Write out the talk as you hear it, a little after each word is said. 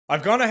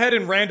I've gone ahead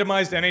and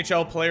randomized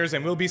NHL players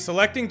and we'll be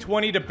selecting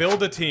 20 to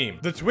build a team.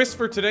 The twist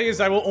for today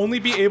is I will only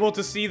be able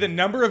to see the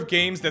number of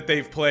games that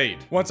they've played.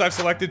 Once I've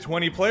selected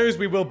 20 players,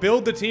 we will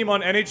build the team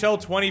on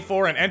NHL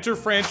 24 and enter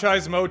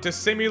franchise mode to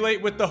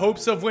simulate with the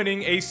hopes of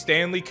winning a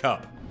Stanley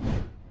Cup.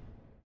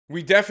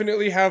 We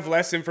definitely have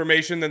less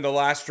information than the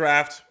last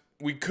draft.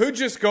 We could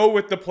just go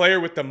with the player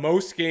with the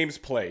most games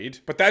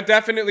played, but that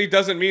definitely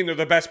doesn't mean they're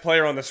the best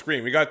player on the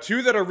screen. We got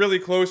two that are really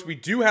close. We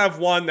do have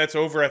one that's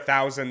over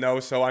 1,000 though,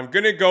 so I'm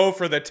gonna go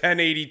for the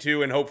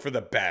 1082 and hope for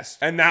the best.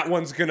 And that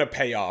one's gonna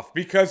pay off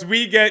because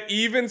we get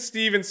even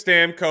Steven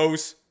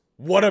Stamkos.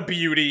 What a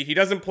beauty. He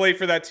doesn't play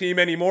for that team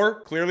anymore.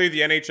 Clearly,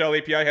 the NHL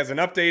API hasn't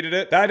updated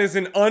it. That is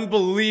an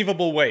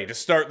unbelievable way to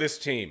start this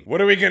team.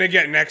 What are we going to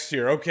get next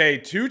year? Okay,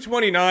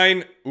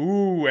 229.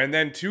 Ooh, and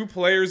then two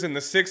players in the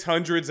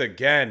 600s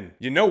again.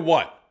 You know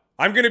what?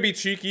 I'm going to be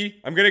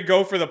cheeky. I'm going to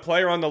go for the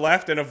player on the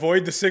left and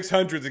avoid the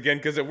 600s again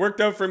because it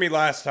worked out for me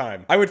last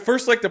time. I would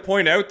first like to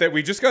point out that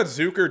we just got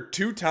Zucker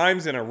 2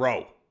 times in a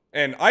row.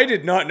 And I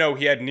did not know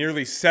he had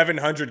nearly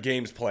 700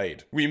 games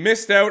played. We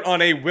missed out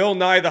on a Will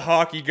Nye the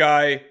Hockey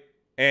Guy.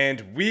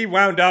 And we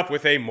wound up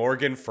with a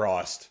Morgan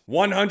Frost.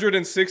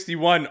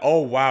 161.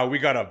 Oh, wow. We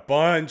got a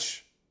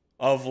bunch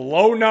of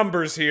low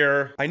numbers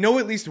here. I know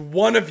at least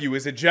one of you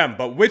is a gem,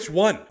 but which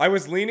one? I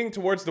was leaning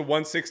towards the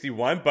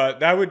 161, but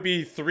that would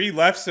be 3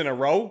 lefts in a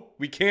row.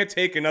 We can't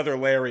take another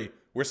Larry.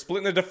 We're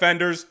splitting the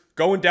defenders,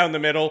 going down the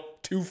middle,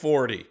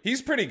 240.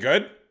 He's pretty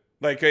good.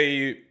 Like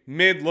a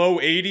mid-low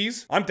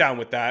 80s. I'm down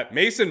with that.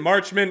 Mason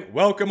Marchment,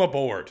 welcome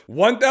aboard.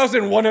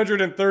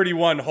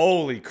 1,131.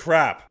 Holy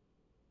crap.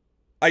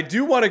 I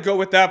do want to go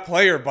with that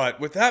player, but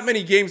with that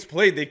many games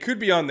played, they could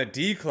be on the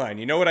decline.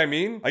 You know what I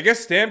mean? I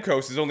guess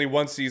Stamkos is only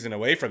 1 season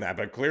away from that,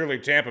 but clearly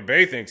Tampa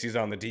Bay thinks he's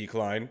on the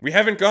decline. We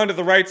haven't gone to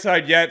the right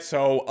side yet,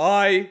 so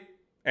I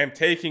am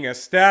taking a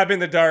stab in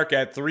the dark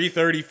at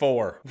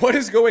 334. What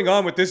is going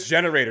on with this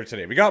generator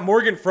today? We got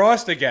Morgan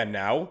Frost again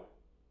now.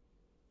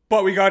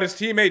 But we got his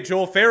teammate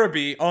Joel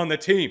Farabee on the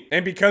team.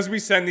 And because we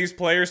send these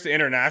players to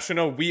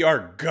international, we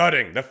are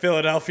gutting the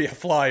Philadelphia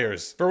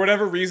Flyers. For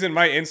whatever reason,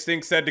 my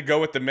instinct said to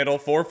go with the middle.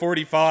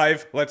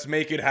 445, let's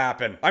make it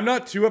happen. I'm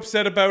not too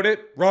upset about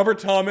it. Robert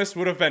Thomas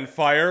would have been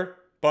fire,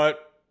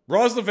 but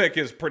Roslovic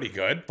is pretty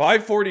good.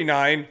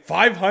 549,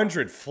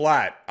 500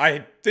 flat.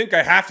 I think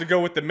I have to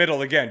go with the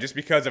middle again just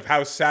because of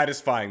how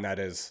satisfying that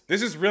is.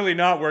 This is really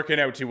not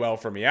working out too well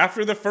for me.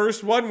 After the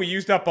first one, we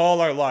used up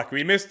all our luck.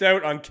 We missed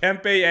out on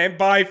Kempe and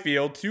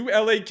Byfield, 2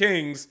 LA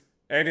Kings,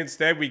 and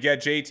instead we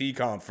get JT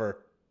Compher.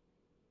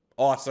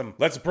 Awesome.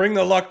 Let's bring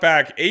the luck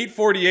back.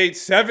 848,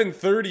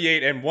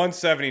 738, and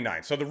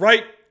 179. So the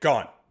right,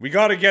 gone. We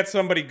got to get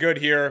somebody good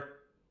here.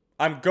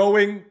 I'm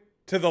going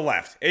to the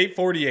left.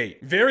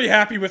 848. Very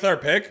happy with our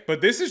pick, but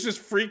this is just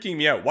freaking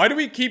me out. Why do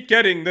we keep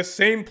getting the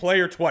same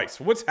player twice?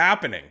 What's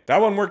happening? That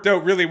one worked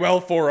out really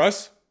well for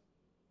us.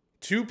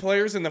 2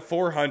 players in the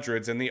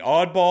 400s and the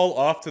oddball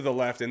off to the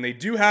left, and they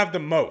do have the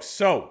most.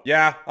 So,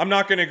 yeah, I'm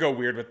not going to go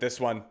weird with this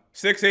one.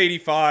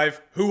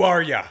 685. Who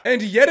are ya?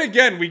 And yet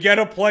again, we get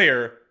a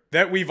player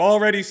that we've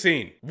already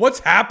seen. What's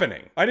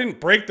happening? I didn't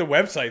break the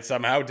website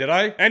somehow, did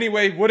I?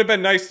 Anyway, would have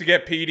been nice to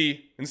get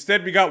Petey.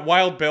 Instead, we got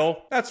Wild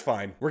Bill. That's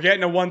fine. We're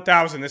getting a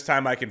 1,000 this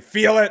time. I can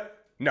feel it.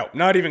 No,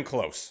 not even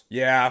close.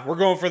 Yeah, we're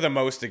going for the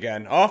most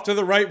again. Off to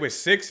the right with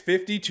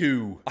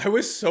 652. I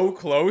was so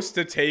close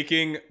to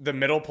taking the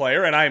middle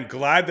player, and I am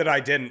glad that I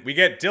didn't. We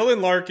get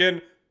Dylan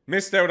Larkin.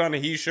 Missed out on a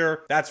Heischer.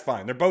 That's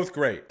fine. They're both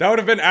great. That would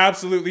have been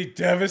absolutely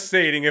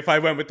devastating if I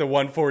went with the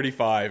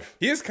 145.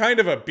 He is kind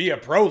of be a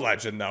pro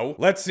legend, though.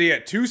 Let's see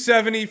it.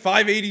 270,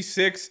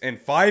 586, and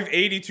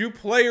 582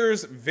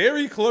 players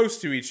very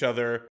close to each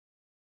other.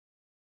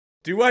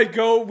 Do I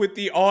go with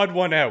the odd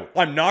one out?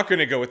 I'm not going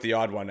to go with the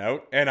odd one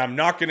out, and I'm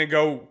not going to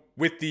go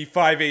with the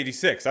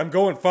 586. I'm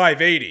going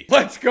 580.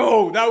 Let's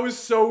go. That was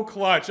so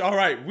clutch. All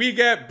right, we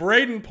get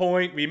Braden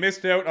Point. We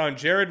missed out on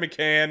Jared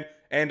McCann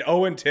and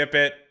Owen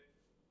Tippett.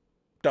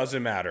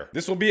 Doesn't matter.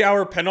 This will be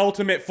our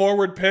penultimate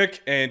forward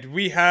pick, and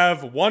we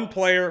have one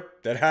player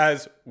that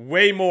has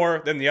way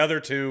more than the other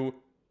two.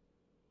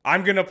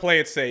 I'm going to play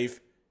it safe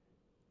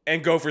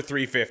and go for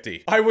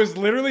 350. I was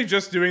literally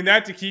just doing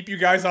that to keep you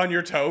guys on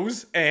your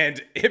toes,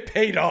 and it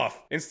paid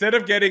off. Instead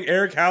of getting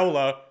Eric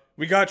Howla,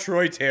 we got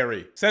Troy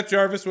Terry. Seth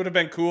Jarvis would have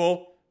been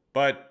cool,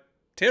 but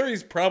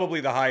Terry's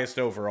probably the highest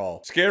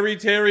overall. Scary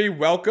Terry,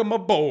 welcome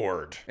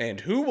aboard.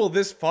 And who will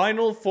this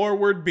final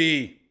forward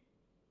be?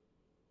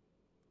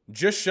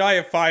 Just shy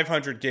of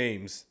 500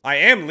 games. I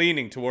am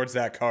leaning towards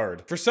that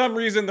card. For some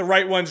reason, the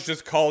right one's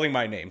just calling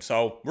my name,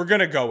 so we're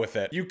gonna go with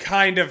it. You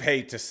kind of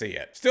hate to see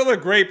it. Still a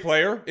great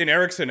player in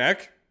Eriksson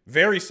Ek.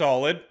 Very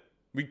solid.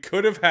 We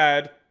could have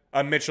had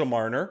a Mitchell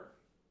Marner,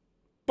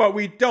 but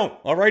we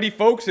don't. Alrighty,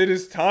 folks, it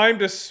is time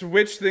to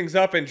switch things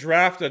up and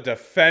draft a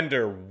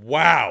defender.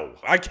 Wow.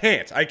 I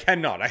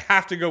cannot. I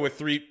have to go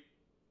with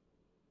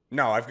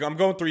No, I'm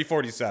going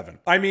 347.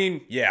 I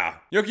mean, yeah.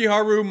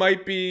 Jokiharju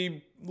might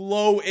be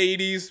low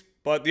 80s,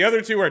 but the other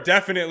two are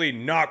definitely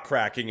not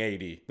cracking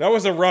 80. That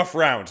was a rough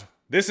round.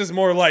 This is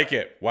more like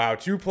it. Wow,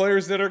 2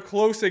 players that are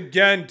close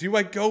again. Do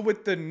I go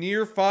with the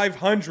near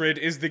 500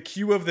 is the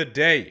cue of the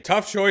day.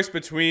 Tough choice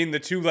between the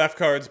 2 left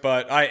cards,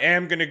 but I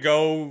am going to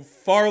go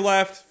far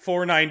left,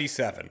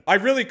 497. I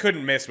really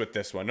couldn't miss with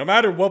this one. No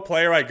matter what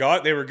player I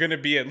got, they were going to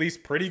be at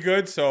least pretty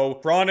good. So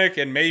Chronic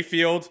and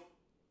Mayfield,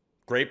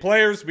 great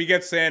players. We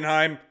get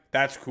Sanheim.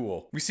 That's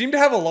cool. We seem to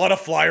have a lot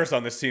of flyers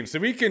on this team, so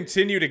we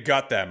continue to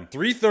gut them.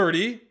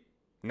 330.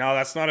 No,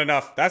 that's not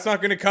enough. That's not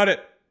going to cut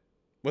it.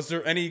 Was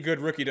there any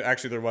good rookie?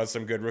 Actually, there was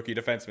some good rookie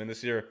defensemen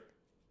this year.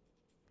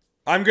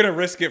 I'm going to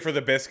risk it for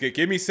the biscuit.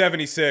 Give me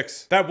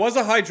 76. That was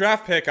a high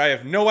draft pick. I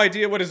have no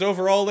idea what his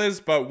overall is,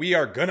 but we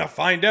are going to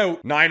find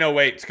out.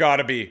 908. It's got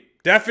to be.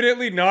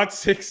 Definitely not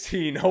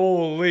 16.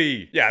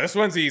 Holy. Yeah, this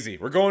one's easy.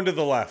 We're going to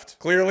the left.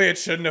 Clearly, it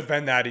shouldn't have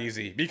been that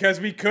easy because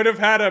we could have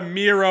had a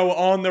Miro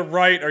on the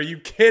right. Are you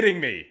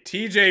kidding me?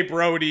 TJ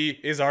Brody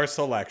is our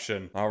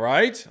selection. All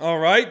right. All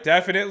right.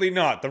 Definitely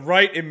not. The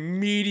right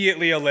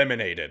immediately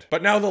eliminated.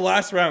 But now the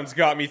last round's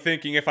got me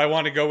thinking if I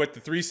want to go with the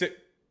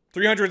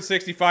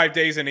 365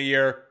 days in a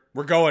year,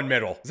 we're going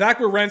middle. Zach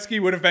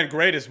Werenski would have been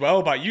great as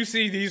well, but you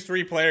see these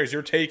 3 players,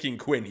 you're taking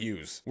Quinn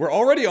Hughes. We're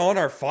already on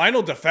our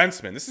final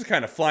defenseman. This is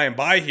kind of flying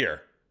by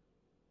here.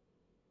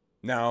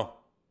 No.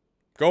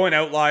 Going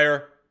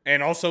outlier,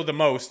 and also the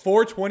most.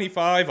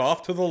 425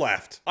 off to the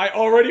left. I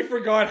already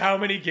forgot how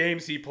many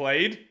games he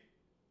played,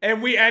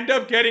 and we end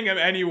up getting him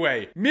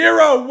anyway.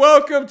 Miro,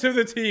 welcome to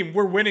the team.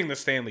 We're winning the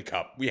Stanley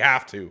Cup. We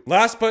have to.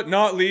 Last but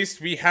not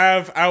least, we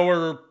have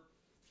our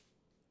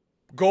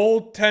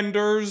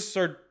goaltenders,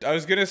 or I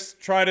was gonna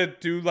try to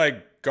do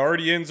like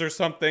Guardians or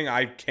something.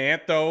 I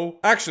can't though.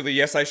 Actually,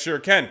 yes, I sure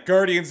can.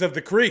 Guardians of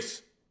the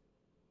Crease.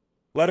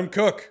 Let him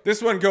cook.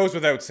 This one goes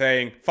without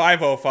saying.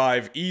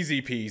 505,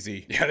 easy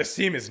peasy. Yeah, this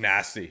team is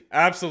nasty.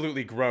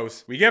 Absolutely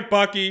gross. We get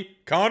Bucky,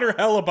 Connor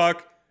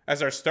Hellebuck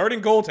as our starting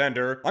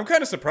goaltender. I'm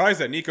kind of surprised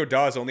that Nico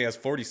Dawes only has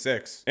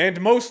 46.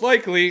 And most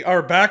likely,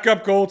 our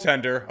backup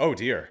goaltender. Oh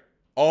dear.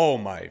 Oh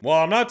my. Well,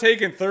 I'm not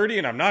taking 30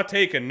 and I'm not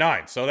taking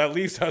 9, so that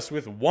leaves us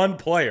with 1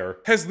 player.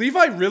 Has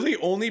Levi really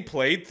only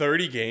played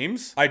 30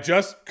 games? I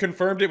just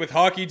confirmed it with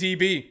Hockey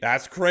DB.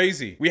 That's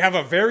crazy. We have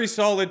a very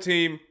solid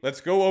team.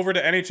 Let's go over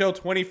to NHL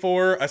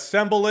 24,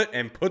 assemble it,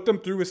 and put them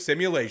through a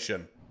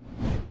simulation.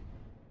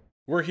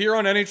 We're here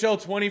on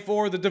NHL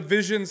 24. The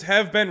divisions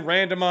have been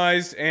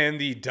randomized,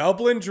 and the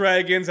Dublin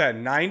Dragons at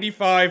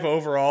 95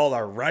 overall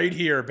are right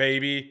here,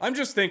 baby. I'm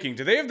just thinking,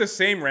 do they have the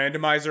same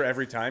randomizer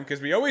every time?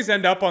 Because we always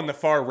end up on the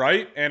far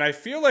right, and I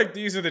feel like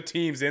these are the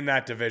teams in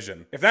that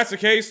division. If that's the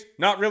case,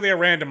 not really a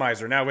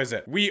randomizer, now is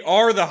it? We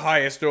are the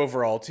highest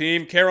overall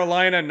team.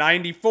 Carolina,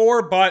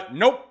 94, but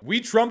nope,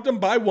 we trumped them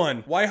by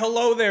 1. Why,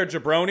 hello there,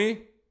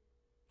 jabroni.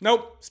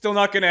 Nope, still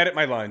not gonna edit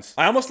my lines.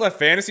 I almost left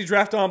fantasy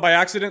draft on by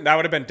accident. That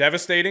would have been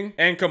devastating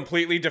and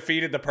completely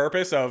defeated the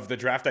purpose of the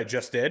draft I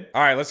just did.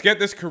 All right, let's get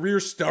this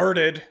career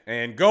started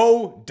and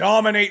go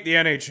dominate the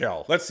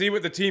NHL. Let's see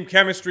what the team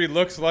chemistry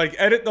looks like.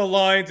 Edit the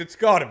lines. It's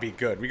gotta be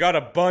good. We got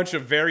a bunch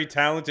of very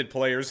talented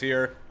players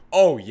here.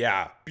 Oh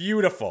yeah,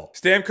 beautiful.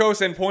 Stamkos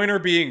and Pointer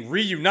being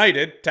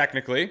reunited,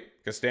 technically,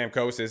 because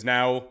Stamkos is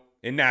now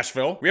in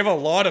Nashville. We have a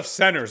lot of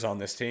centers on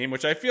this team,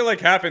 which I feel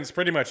like happens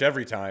pretty much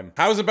every time.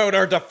 How's about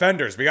our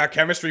defenders? We got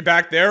chemistry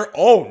back there?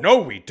 Oh, no,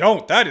 we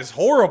don't. That is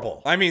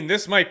horrible. I mean,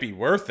 this might be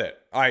worth it.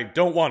 I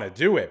don't want to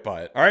do it,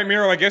 but... All right,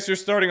 Miro, I guess you're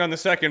starting on the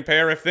second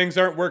pair. If things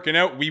aren't working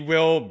out, we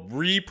will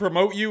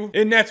re-promote you.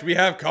 In nets, we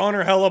have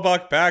Connor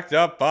Hellebuck backed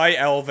up by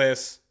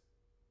Elvis.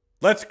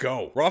 Let's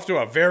go. We're off to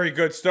a very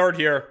good start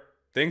here.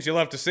 Things you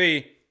love to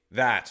see.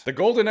 That. The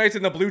Golden Knights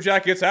and the Blue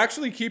Jackets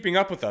actually keeping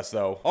up with us,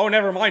 though. Oh,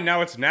 never mind. Now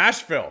it's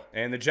Nashville.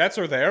 And the Jets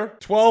are there.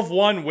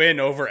 12-1 win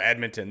over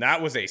Edmonton.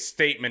 That was a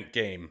statement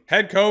game.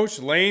 Head coach,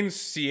 Lane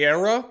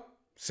Sierra?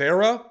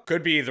 Sarah?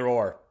 Could be either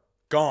or.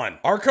 Gone.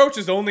 Our coach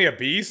is only a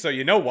B, so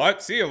you know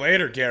what? See you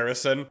later,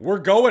 Garrison. We're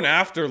going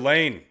after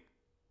Lane.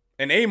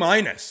 An A-.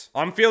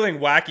 I'm feeling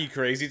wacky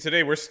crazy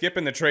today. We're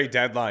skipping the trade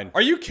deadline.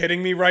 Are you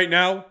kidding me right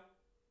now?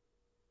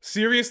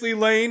 Seriously,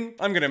 Lane?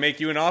 I'm gonna make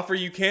you an offer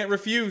you can't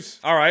refuse.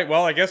 Alright,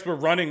 well, I guess we're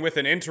running with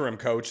an interim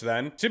coach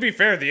then. To be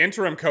fair, the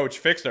interim coach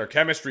fixed our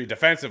chemistry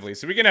defensively,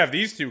 so we can have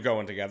these two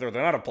going together.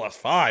 They're not a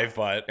 +5,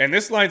 but... And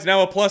this line's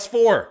now a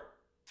 +4.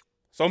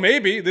 So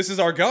maybe this is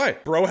our guy.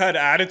 Bro had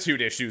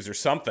attitude issues or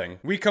something.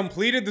 We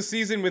completed the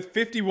season with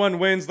 51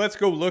 wins. Let's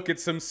go look at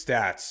some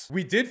stats.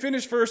 We did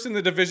finish first in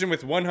the division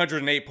with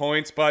 108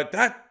 points, but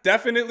that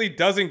definitely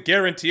doesn't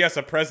guarantee us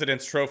a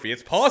President's Trophy.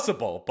 It's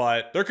possible,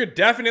 but there could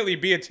definitely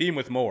be a team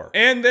with more.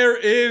 And there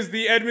is.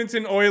 The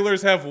Edmonton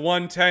Oilers have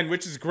 110,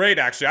 which is great,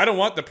 actually. I don't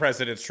want the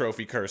President's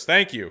Trophy curse.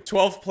 Thank you.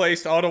 12th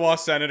placed Ottawa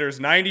Senators,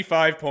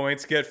 95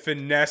 points, get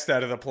finessed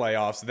out of the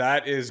playoffs.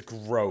 That is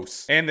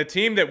gross. And the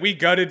team that we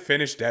gutted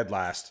finished dead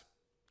last.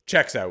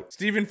 Checks out.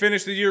 Steven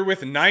finished the year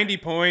with 90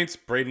 points.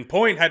 Braden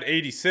Point had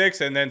 86,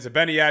 and then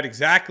Zibanejad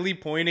exactly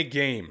point a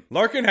game.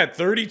 Larkin had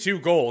 32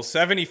 goals,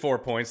 74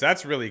 points.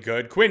 That's really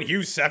good. Quinn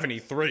Hughes,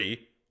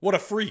 73. What a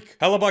freak.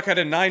 Hellebuck had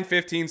a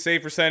 915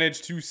 save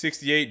percentage,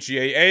 268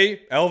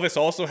 GAA. Elvis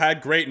also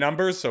had great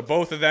numbers, so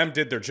both of them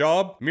did their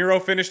job. Miro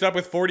finished up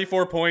with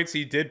 44 points.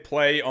 He did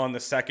play on the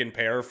second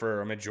pair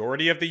for a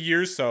majority of the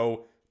year,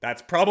 so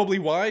that's probably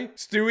why.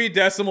 Stewie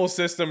decimal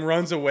system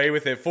runs away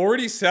with it.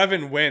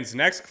 47 wins.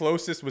 Next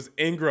closest was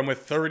Ingram with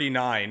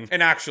 39.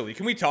 And actually,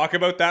 can we talk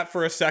about that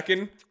for a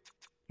second?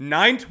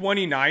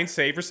 929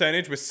 save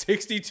percentage with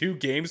 62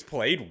 games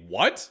played.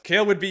 What?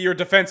 Kale would be your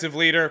defensive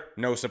leader.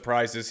 No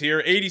surprises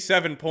here.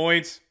 87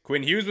 points.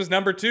 Quinn Hughes was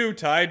number 2,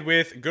 tied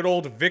with good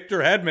old Victor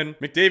Hedman.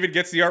 McDavid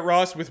gets the Art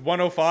Ross with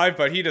 105,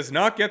 but he does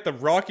not get the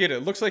Rocket.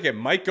 It looks like it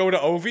might go to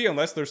Ovi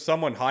unless there's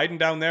someone hiding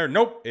down there.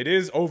 Nope, it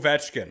is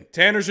Ovechkin.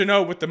 Tanner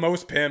Jeannot with the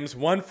most PIMs,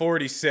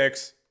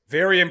 146.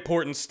 Very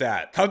important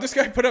stat. How'd this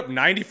guy put up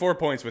 94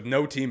 points with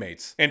no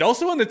teammates? And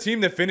also on the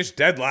team that finished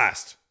dead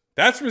last.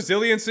 That's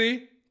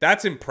resiliency.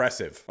 That's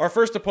impressive. Our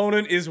first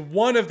opponent is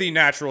one of the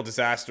natural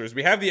disasters.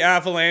 We have the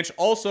Avalanche,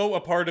 also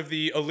a part of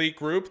the elite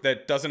group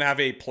that doesn't have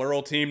a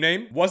plural team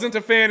name. Wasn't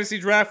a fantasy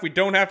draft. We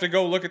don't have to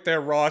go look at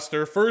their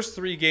roster. First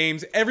 3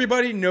 games,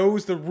 everybody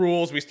knows the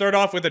rules. We start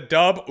off with a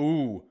dub.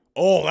 Ooh.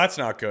 Oh, that's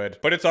not good.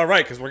 But it's all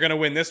right, because we're going to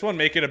win this one,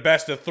 make it a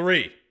best of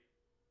 3.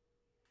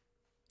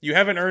 You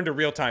haven't earned a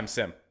real-time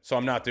sim, so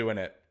I'm not doing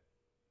it.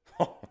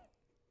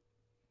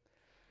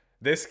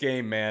 This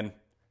game, man,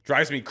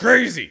 drives me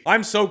crazy.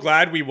 I'm so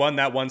glad we won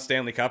that one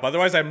Stanley Cup.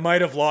 Otherwise, I might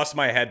have lost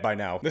my head by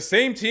now. The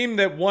same team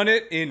that won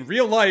it in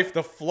real life,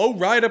 the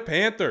Florida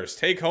Panthers,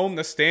 take home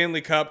the Stanley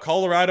Cup.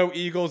 Colorado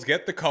Eagles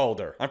get the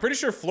Calder. I'm pretty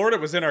sure Florida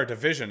was in our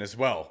division as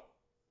well.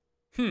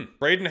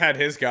 Braden had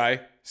his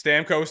guy.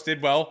 Stamkos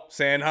did well.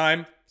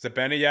 Sanheim.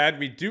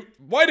 Zibanejad.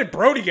 Why did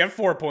Brody get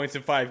 4 points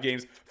in 5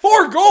 games?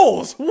 4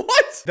 goals!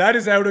 What? That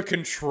is out of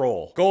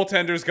control.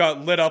 Goaltenders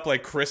got lit up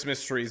like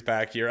Christmas trees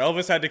back here.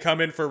 Elvis had to come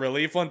in for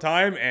relief one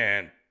time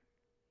and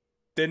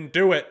didn't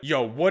do it.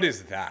 Yo, what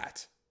is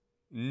that?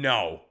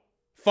 No.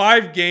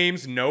 5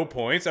 games, no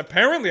points.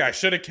 Apparently, I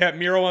should have kept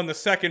Miro on the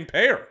second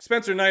pair.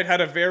 Spencer Knight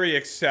had a very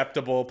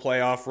acceptable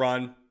playoff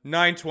run.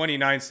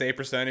 929 save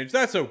percentage.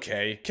 That's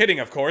okay.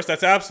 Kidding, of course.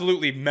 That's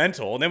absolutely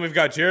mental. And then we've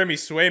got Jeremy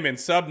Swayman,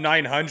 sub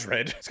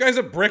 900. This guy's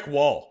a brick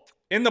wall.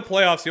 In the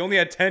playoffs, he only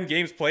had 10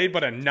 games played,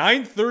 but a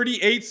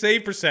 938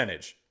 save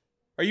percentage.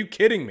 Are you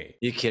kidding me?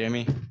 You kidding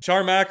me?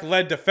 Charmak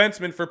led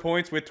defenseman for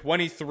points with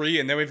 23,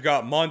 and then we've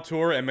got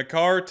Montour and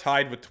Makar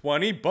tied with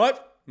 20,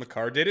 but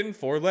Makar did it in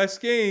 4 less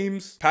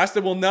games.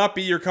 Pasta will not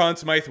be your Conn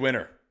Smythe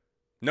winner.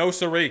 No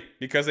siree,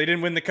 because they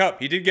didn't win the cup.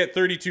 He did get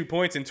 32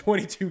 points in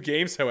 22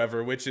 games,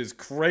 however, which is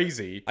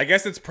crazy. I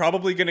guess it's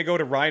probably going to go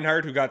to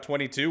Reinhardt, who got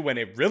 22, when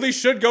it really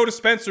should go to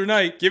Spencer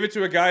Knight. Give it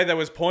to a guy that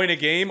was point a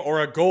game or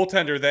a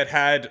goaltender that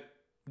had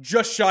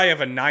just shy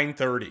of a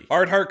 930.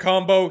 Art-Hart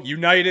combo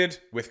united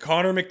with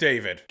Connor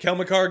McDavid. Kel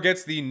McCarr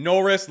gets the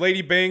Norris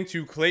Lady Bing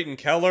to Clayton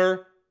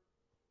Keller.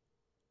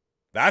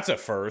 That's a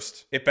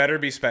first. It better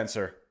be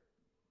Spencer.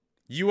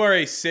 You are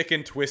a sick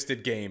and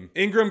twisted game.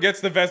 Ingram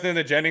gets the Vezina and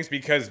the Jennings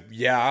because,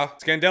 yeah.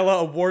 Scandella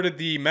awarded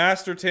the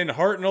Masterton.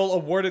 Hartnell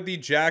awarded the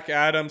Jack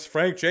Adams.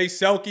 Frank J.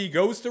 Selke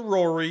goes to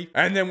Rory.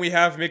 And then we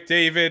have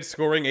McDavid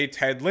scoring a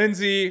Ted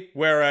Lindsay.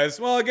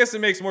 Whereas, well, I guess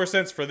it makes more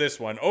sense for this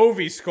one.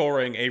 Ovi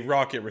scoring a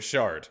Rocket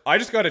Richard. I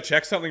just gotta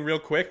check something real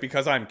quick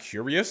because I'm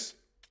curious.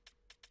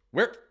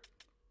 Where?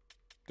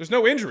 There's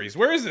no injuries.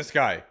 Where is this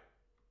guy?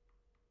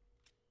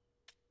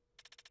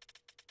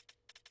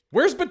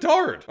 Where's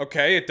Bedard?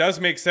 Okay, it does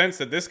make sense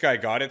that this guy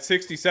got it,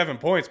 67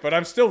 points, but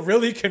I'm still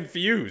really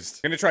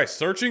confused. Gonna try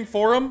searching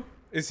for him?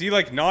 Is he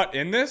like not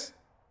in this?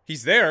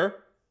 He's there.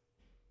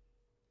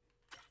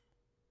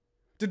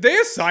 Did they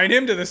assign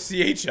him to the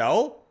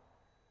CHL?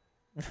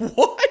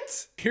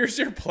 What? Here's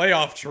your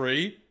playoff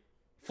tree.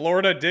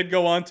 Florida did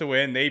go on to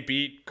win. They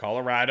beat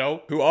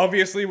Colorado, who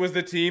obviously was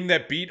the team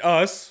that beat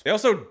us. They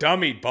also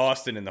dummied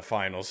Boston in the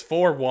finals,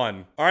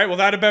 4-1. All right, well,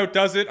 that about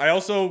does it. I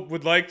also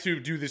would like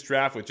to do this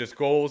draft with just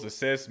goals,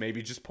 assists,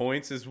 maybe just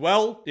points as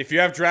well. If you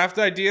have draft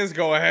ideas,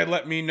 go ahead,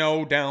 let me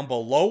know down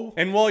below.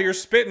 And while you're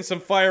spitting some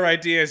fire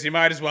ideas, you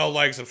might as well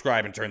like,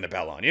 subscribe, and turn the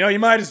bell on. You know, you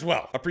might as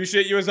well.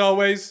 Appreciate you as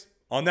always.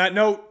 On that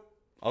note,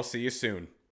 I'll see you soon.